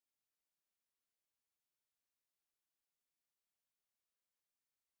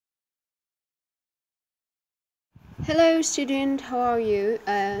Hello student, how are you?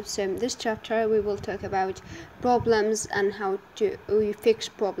 So in this chapter we will talk about problems and how to we fix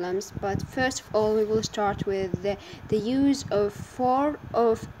problems. But first of all we will start with the use of for,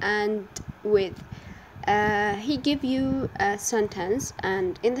 of, and with. He give you a sentence,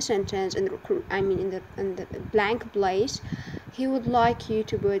 and in the sentence, in the blank place, he would like you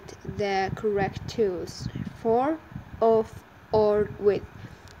to put the correct tools for, of, or with.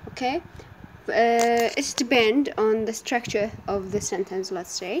 Okay, it's depend on the structure of the sentence.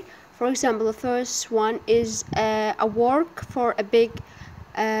 Let's say, for example, the first one is a work for a big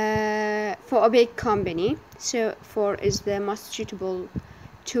company. So for is the most suitable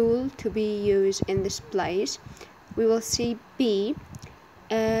tool to be used in this place. We will see B.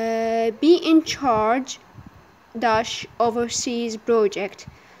 Be in charge dash overseas project.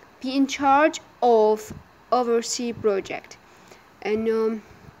 Be in charge of overseas project. انه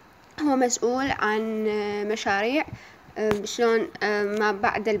هو مسؤول عن مشاريع شلون ما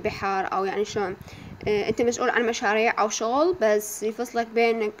بعد البحار، او يعني شلون انت مسؤول عن مشاريع او شغل بس يفصلك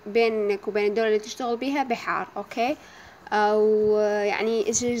بينك وبين الدولة اللي تشتغل بيها بحار. اوكي، او يعني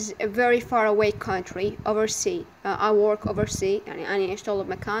it is a very far away country oversea. I work oversea يعني أنا أشتغل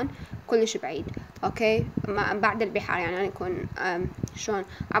بمكان كلش بعيد. اوكي، بعد البحار يعني أنا أكون شلون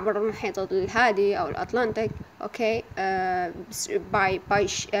عبر المحيط الهادي أو الأطلنطي. اوكي، by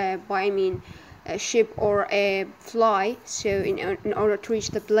I mean a ship or a fly, so in order to reach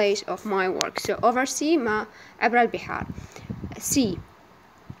the place of my work. So oversea ما عبر البحار. C.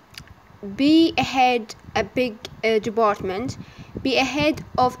 Be ahead a big department. Be ahead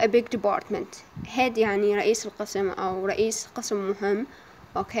of a big department. Head يعني رئيس القسم أو رئيس قسم مهم.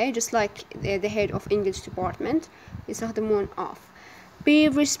 Okay, just like the head of English department يستخدمون of. Be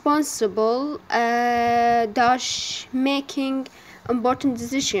responsible dash making important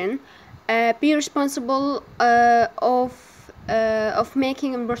decision. Be responsible of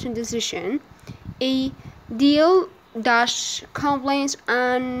making important decision. A. Deal dash complaints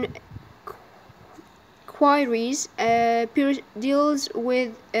and queries. deals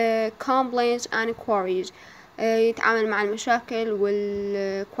with complaints and queries. يتعامل مع المشاكل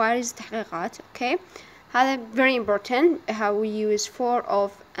والqueries تحقيقات. Okay, هذا very important how we use for,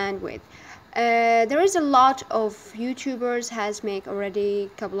 of, and with. There is a lot of YouTubers has make already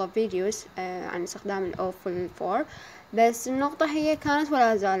couple of videos عن استخدام الأوف والفور، بس النقطة هي كانت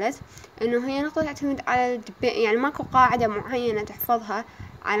ولا زالت إنه هي نقطة تعتمد على يعني ماكو قاعدة معينة تحفظها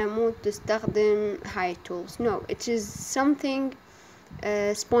على مود تستخدم هاي tools. No, it is something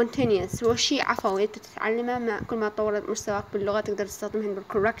spontaneous. هو شيء عفوي تتعلمه مع كل ما طورت مستواك باللغة تقدر تستخدمهن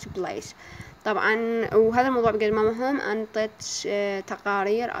بالcorrect place. طبعا وهذا الموضوع بقد ما مهم. أنا أعطيت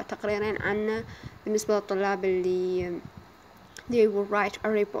تقارير أو تقريرين عنه بالنسبة للطلاب اللي they will write a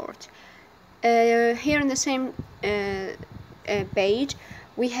report. Here in the same page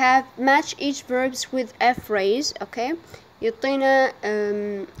we have match each verbs with a phrase. okay, يعطينا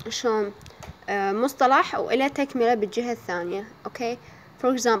شلون مصطلح وإلى تكملة بالجهة الثانية. okay, for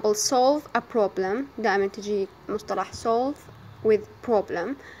example solve a problem، دائما تجي مصطلح solve with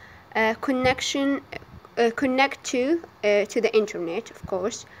problem. connection connect to the internet of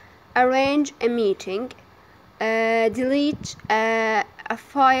course. arrange a meeting. delete a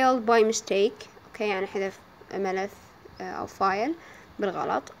file by mistake. okay، يعني حذف ملف أو فايل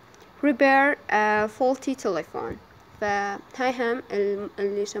بالغلط. repair a faulty telephone. فهاي هم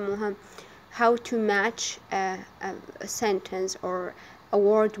اللي يسموها how to match a sentence or a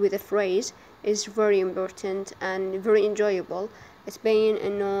word with a phrase is very important and very enjoyable. تبين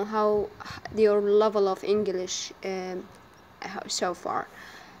إنه how your level of English so far.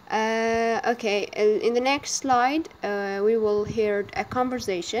 Okay, in the next slide we will hear a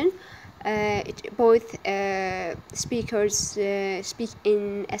conversation. Both speakers speak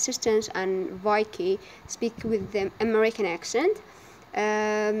in assistance and Vicky speak with the American accent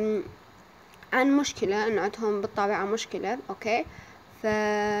عن مشكلة إنه عندهم بالطبيعة مشكلة. okay،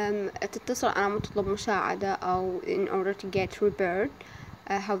 فتتصل على تطلب مساعدة أو in order to get repaired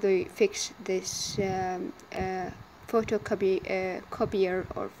how they fix this photocopy copier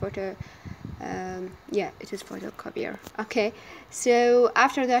or photo yeah, it is photocopier. okay, so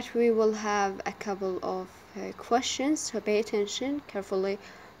after that we will have a couple of questions, so pay attention carefully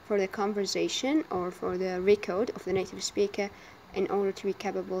for the conversation or for the record of the native speaker in order to be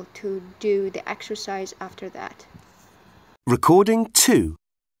capable to do the exercise after that. Recording 2.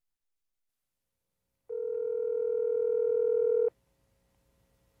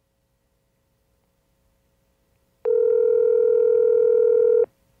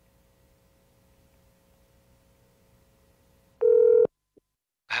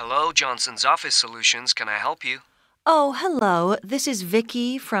 Hello, Johnson's Office Solutions. Can I help you? Oh, hello. This is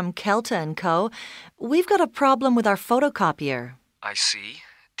Vicky from Kelta & Co. We've got a problem with our photocopier. I see.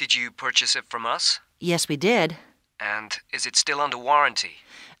 Did you purchase it from us? Yes, we did. And is it still under warranty?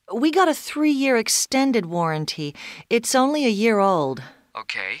 We got a 3-year extended warranty. It's only a year old.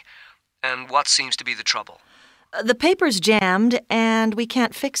 Okay. And what seems to be the trouble? The paper's jammed, and we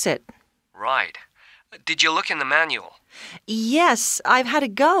can't fix it. Right. Did you look in the manual? Yes, I've had a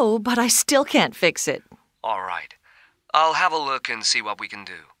go, but I still can't fix it. All right. I'll have a look and see what we can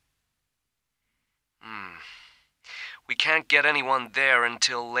do. We can't get anyone there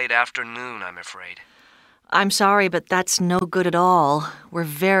until late afternoon, I'm afraid. I'm sorry, but that's no good at all. We're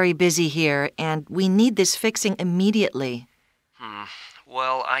very busy here, and we need this fixing immediately.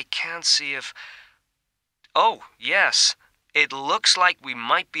 Well, I can't see if... Oh, yes. It looks like we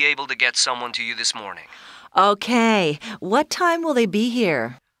might be able to get someone to you this morning. Okay. What time will they be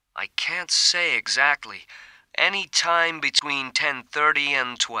here? I can't say exactly. Any time between 10:30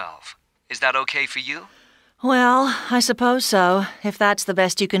 and 12. Is that okay for you? Well, I suppose so, if that's the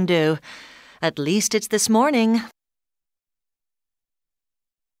best you can do. At least it's this morning.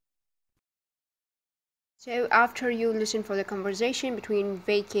 So after you listen for the conversation between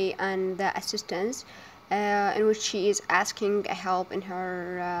Vicky and the assistants, in which she is asking help in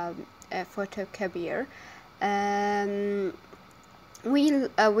her photocopier, we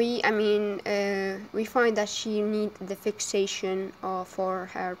find that she needs the fixation for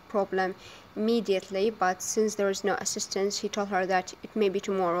her problem immediately, but since there is no assistance, he told her that it may be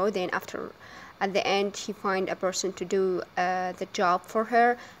tomorrow. Then at the end, he find a person to do the job for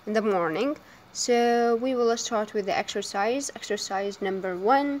her in the morning. So we will start with the exercise. Exercise number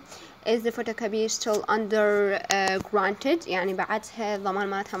 1 is the photocopy still under granted، يعني بعدها الضمان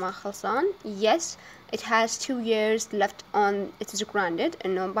مالتها ما خلصان. Yes, it has 2 years left on it is granted،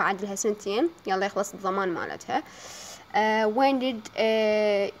 إنه بعد لها 2 سنين يلا يخلص الضمان مالتها. When did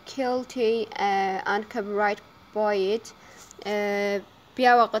Kelty and copyright buy it?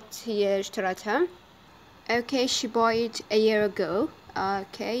 بيا وقت هي اشترتها. Okay, she bought it a year ago.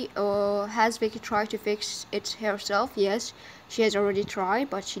 Okay, has Vicky tried to fix it herself? Yes, she has already tried,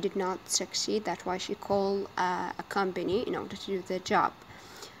 but she did not succeed. That's why she called a company in order to do the job.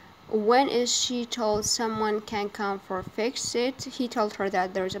 When is she told someone can come for fix it? He told her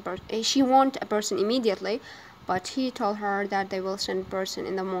that there's she want a person immediately, but he told her that they will send a person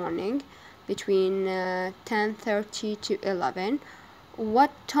in the morning between 10:30 to 11.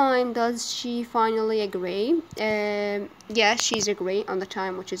 What time does she finally agree? Yeah, she's agree on the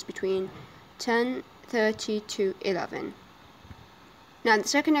time, which is between 10:30 to 11. Now the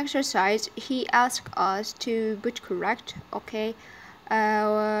second exercise, he asked us to put correct, okay,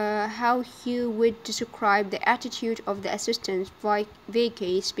 how he would describe the attitude of the assistant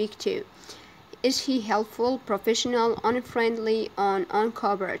Vicky speak to. Is he helpful, professional, unfriendly,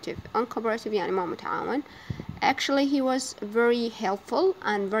 uncooperative? Uncooperative يعني ما متعاون. Actually, he was very helpful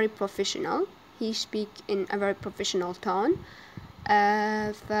and very professional. He speak in a very professional tone,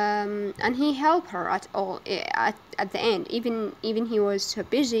 and he helped her at all at the end. Even he was so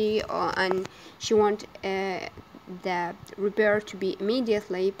busy, and she want the repair to be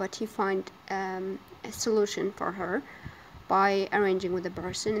immediately, but he find a solution for her by arranging with the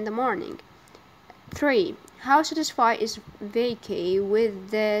person in the morning. 3. How satisfied is Vicky with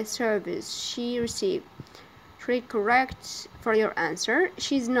the service she received? 3 correct for your answer.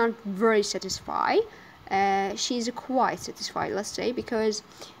 She's not very satisfied. She's quite satisfied, let's say, because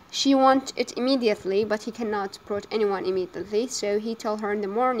she wants it immediately, but he cannot put anyone immediately. So he told her in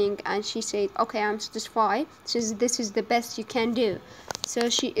the morning, and she said, okay, I'm satisfied, since this is the best you can do. So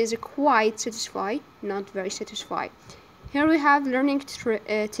she is quite satisfied, not very satisfied. Here we have learning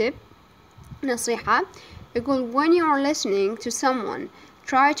tip. نصيحة. يقول when you are listening to someone,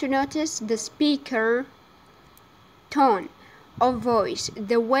 try to notice the speaker tone of voice.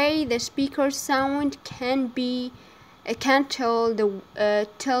 The way the speaker sound can tell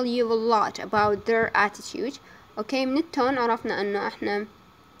you a lot about their attitude. Okay, من التون عرفنا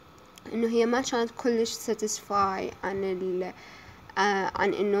انه هي ما كانت كلش satisfy عن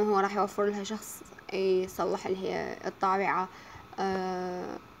انه هو راح يوفر لها شخص يصلح لها الطابعة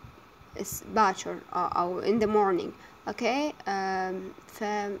باكر أو in the morning. Okay,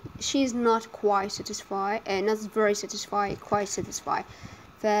 she's not quite satisfied, not very satisfied, quite satisfied.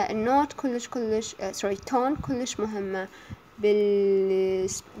 فالنوت كلش tone كلش مهمة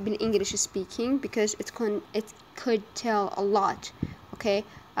بالإنجليش speaking, because it could tell a lot, okay,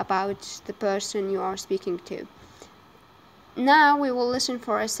 about the person you are speaking to. Now we will listen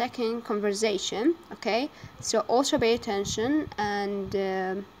for a second conversation, okay, so also pay attention and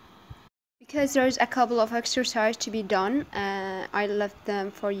because there's a couple of exercises to be done. I left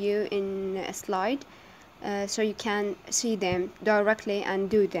them for you in a slide, so you can see them directly and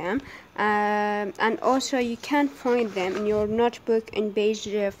do them. And also you can find them in your notebook in page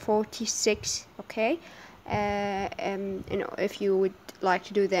 46. Okay, if you would like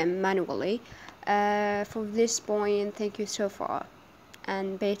to do them manually. For this point, thank you so far,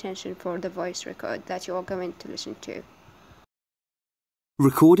 and pay attention for the voice record that you are going to listen to.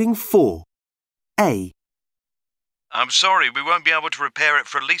 Recording 4. A. I'm sorry, we won't be able to repair it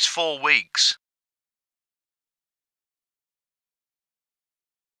for at least 4 weeks.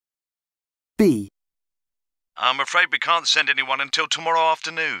 B. I'm afraid we can't send anyone until tomorrow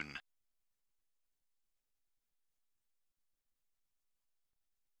afternoon.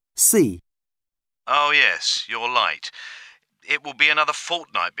 C. Oh yes, you're right. It will be another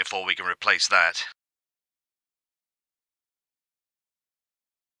fortnight before we can replace that.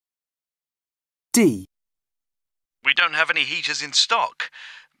 D. We don't have any heaters in stock.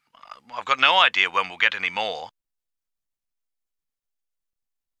 I've got no idea when we'll get any more.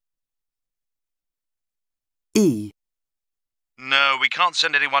 E. No, we can't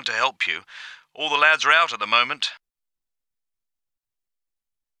send anyone to help you. All the lads are out at the moment.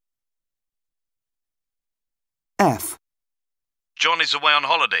 F. John is away on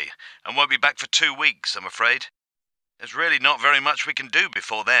holiday and won't be back for 2 weeks, I'm afraid. There's really not very much we can do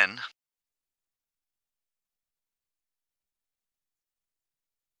before then.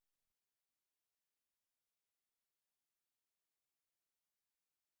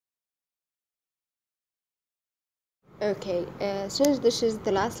 Okay, since this is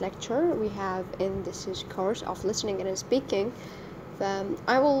the last lecture we have in this course of listening and speaking,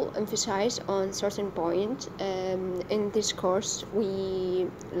 I will emphasize on certain point. In this course we,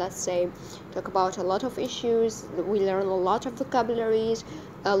 let's say, talk about a lot of issues. We learn a lot of vocabularies,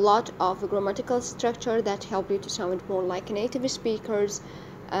 a lot of grammatical structure that help you to sound more like native speakers.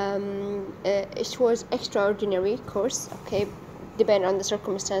 It was extraordinary course, okay, depending on the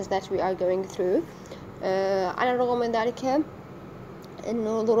circumstance that we are going through. على الرغم من ذلك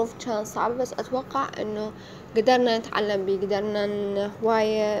انه ظروف كانت صعبة، بس اتوقع انه قدرنا نتعلم بيه، قدرنا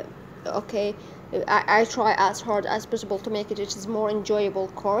هواية. okay, I try as hard as possible to make it is more enjoyable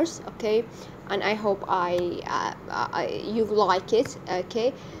course, okay, and I hope you like it,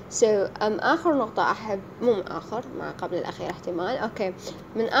 okay. So آخر نقطة أحب، مو من آخر، ما قبل الأخير احتمال، okay،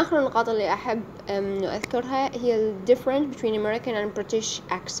 من آخر النقاط اللي أحب أذكرها هي ال difference between American and British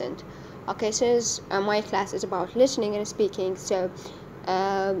accent. Okay, since my class is about listening and speaking, so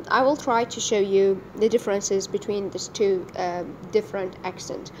I will try to show you the differences between these two different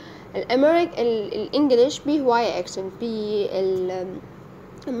accents. الإنجليش بيه هواية accent، بيه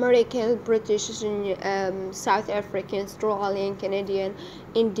American, British, South African, Australian, Canadian,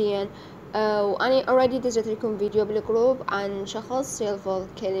 Indian. وأنا already نزلت لكم فيديو بالجروب عن شخص يلفظ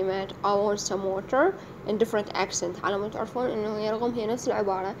كلمة I want some water in different accent، على ما تعرفون إنه يرغم هي نفس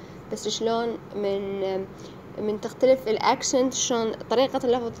العبارة، بس شلون من تختلف الأكسنت، شلون طريقة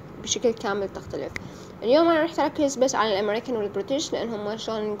اللفظ بشكل كامل تختلف. اليوم أنا راح أركز بس على الأمريكان والبريتش، لأنهم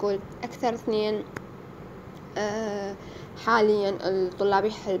شلون نقول أكثر اثنين حاليا الطلاب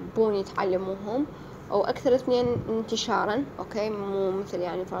يحبون يتعلموهم، أو أكثر اثنين انتشارا، أوكي، مو مثل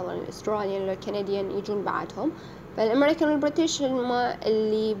يعني فرضا الأستراليان والكنديان يجون بعدهم. فالأمريكان والبريتش هم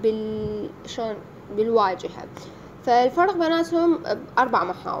اللي شلون بالواجهة. فالفرق بيناتهم 4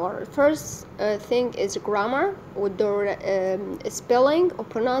 محاور. First thing is grammar والدور spelling و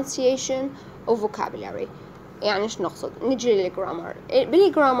pronunciation و vocabulary. يعني ايش نقصد؟ نجي للجرامر.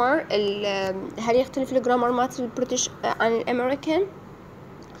 بالجرامر هل يختلف الجرامر مالت البريتش عن الامريكان؟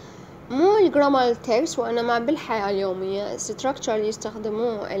 مو الجرامر التكست، وانما بالحياة اليومية structure اللي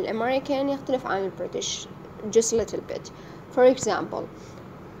يستخدموه الامريكان يختلف عن البريتش just a little bit. For example,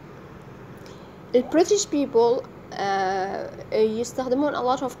 the British people يستخدمون a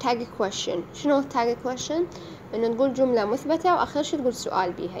lot of tag question. شنو tag question؟ إنه تقول جملة مثبتة وآخر شي تقول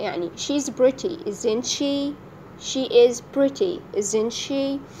سؤال بيها، يعني she's pretty isn't she is pretty isn't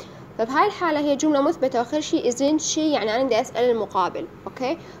she. فبهاي الحالة هي جملة مثبتة وآخر شي isn't she، يعني أنا بدي أسأل المقابل،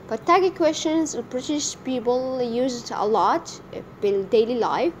 okay. فالtag questions the British people use it a lot in daily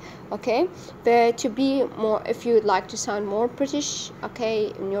life, okay. But to be more, if you would like to sound more British,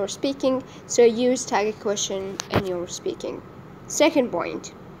 okay, in your speaking, so use tag question in your speaking. Second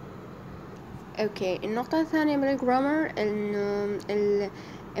point. اوكي، النقطة الثانية من الجرامر انه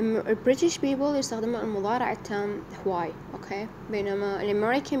البريتش people يستخدمون المضارع التام هواي، اوكي، بينما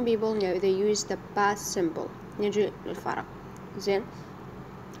الامريكان people they use the past simple. نجي للفرق. زين،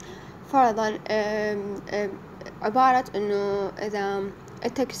 فرضا عبارة انه اذا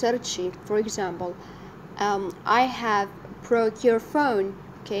أنت كسرت شي. For example, I have broke your phone.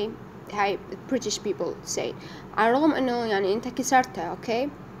 Okay, هاي British people say. على الرغم إنه يعني أنت كسرته. Okay,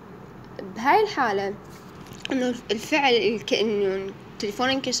 بهاي الحالة إنه الفعل إنه التليفون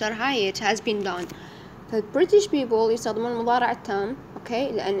انكسر هاي it has been done. فالبريتش people يستخدمون المضارع التام.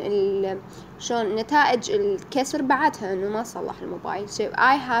 اوكي لان شلون نتائج الكسر بعدها انه ما صلح الموبايل. So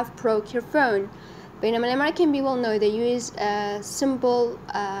I have broke your phone. بينما الامريكان people know they use a simple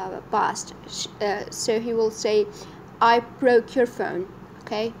past. So he will say I broke your phone.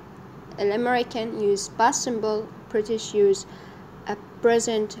 Okay, الامريكان use past simple, British use a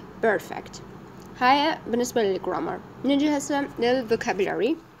present perfect. هاي بالنسبة للجرامر. نجي هسه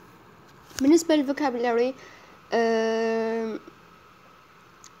للفوكابولاري. بالنسبة للفوكابولاري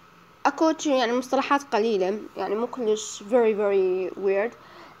أكو يعني مصطلحات قليلة يعني مو كلش very weird.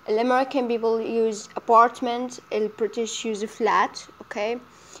 الأمريكان people use apartment, البريتش use flat. okay.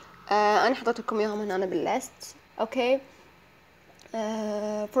 أنا حطيت لكم إياهم هنا بالليست. okay.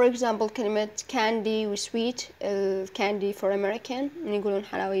 For example كلمة candy و sweet. candy for American يقولون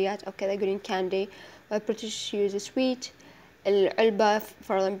حلويات. okay they يقولون candy. British use sweet. العلبة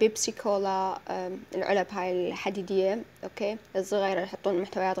فرضا بيبسي كولا. العلب هاي الحديدية. اوكي الصغيرة يحطون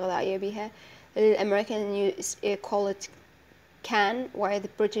محتويات غذائية بيها. الامريكان call it can while the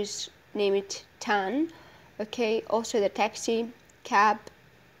British name it tan. okay also the taxi, cab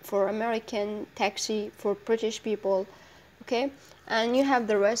for American, taxi for British people. okay and you have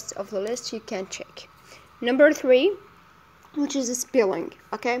the rest of the list you can check. Number 3 which is spelling.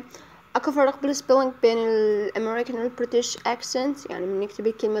 okay أكو فرق بالسبيلينج بين الأمريكان والبريتش accent. يعني من نكتب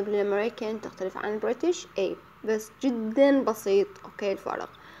الكلمة بالأمريكان تختلف عن البريتش بس جدا بسيط. أوكي الفرق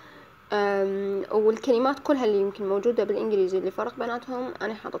والكلمات كلها اللي يمكن موجودة بالإنجليزي اللي فرق بيناتهم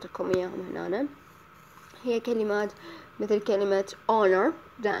أنا حاطط لكم إياهم هنا. هي كلمات مثل كلمة honor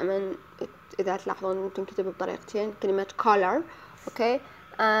دائما إذا تلاحظون تنكتب بطريقتين. كلمة color. أوكي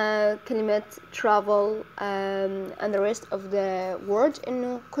كلمة travel and the rest of the word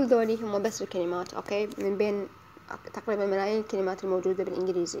إنه كل ذولي هم بس الكلمات. أوكي من بين تقريبا ملايين الكلمات الموجودة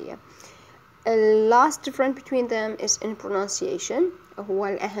بالإنجليزية. last difference between them is in pronunciation. هو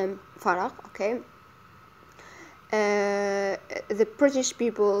الأهم فرق. أوكي the British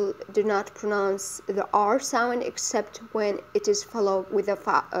people do not pronounce the R sound except when it is followed with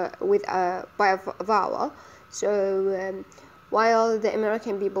by a vowel. So while the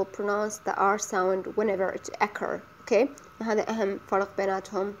American people pronounce the R sound whenever it occurs. okay هذا أهم فرق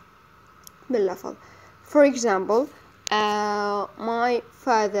بيناتهم باللفظ. For example my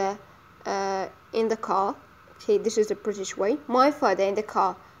father in the car. okay this is the British way. My father in the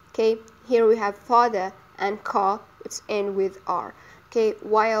car. okay here we have father and car it's end with R. okay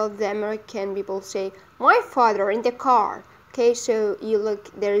while the American people say my father in the car. okay so you look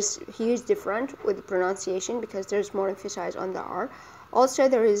there is huge difference with the pronunciation because there's more emphasis on the R. also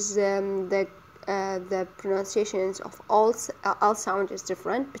there is the pronunciations of all sound is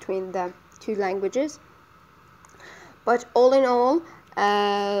different between the two languages, but all in all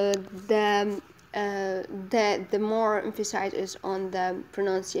the more emphasis is on the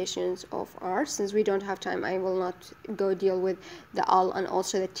pronunciations of R. Since we don't have time I will not go deal with the L and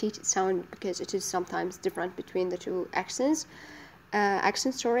also the T sound because it is sometimes different between the two accents.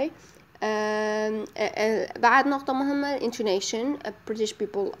 Sorry. بعد نقطة مهمة intonation. British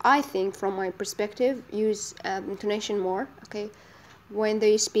people I think from my perspective use intonation more. okay when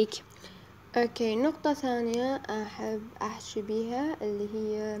they speak. okay نقطة ثانية أحب أحكي بيها اللي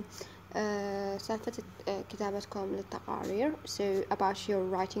هي سالفة كتابتكم للتقارير. so about your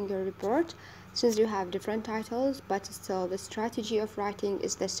writing your report. since you have different titles but still the strategy of writing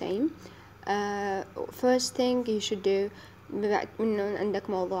is the same. first thing you should do بما إنه عندك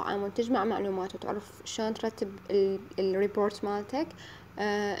موضوع عام وتجمع معلومات وتعرف شلون ترتب الريبورت مالتك.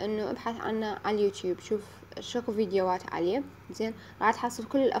 إنه ابحث عنه على اليوتيوب. شوف شوفوا فيديوهات عليه. زين راح تحصل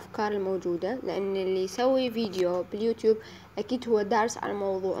كل الأفكار الموجودة لأن اللي يسوي فيديو باليوتيوب أكيد هو دارس على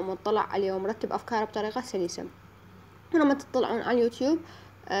الموضوع ومطلع عليه ومرتب أفكاره بطريقة سلسة. ولما تطلعون على اليوتيوب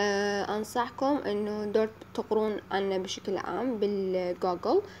أنصحكم إنه دور تقرون عنه بشكل عام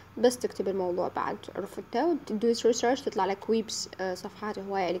بالجوجل. بس تكتب الموضوع بعد عرفته وتدوس ريسيرش تطلع لك ويبس صفحات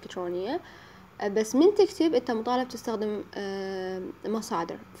هواية إلكترونية. بس من تكتب أنت مطالب تستخدم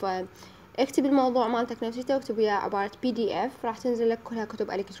مصادر. فاكتب الموضوع مالتك نفسيته واكتب وياه عبارة PDF راح تنزل لك كلها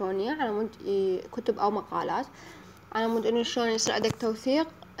كتب إلكترونية على مود كتب أو مقالات على مود إنه شلون يصير عندك توثيق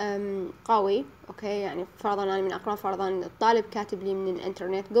قوي. اوكي يعني فرضا انا من اقرا فرضا الطالب كاتب لي من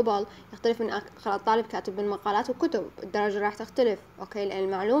الانترنت قبل يختلف من اقرا الطالب كاتب من مقالات وكتب الدرجه راح تختلف. اوكي لان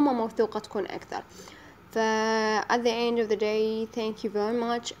المعلومه موثوقه تكون اكثر. At the end of the day, thank you very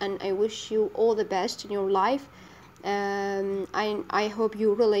much, and I wish you all the best in your life. I hope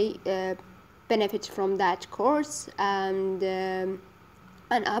you really benefit from that course, and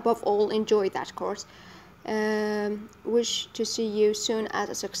above all, enjoy that course. Wish to see you soon as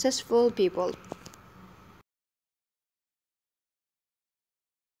a successful people.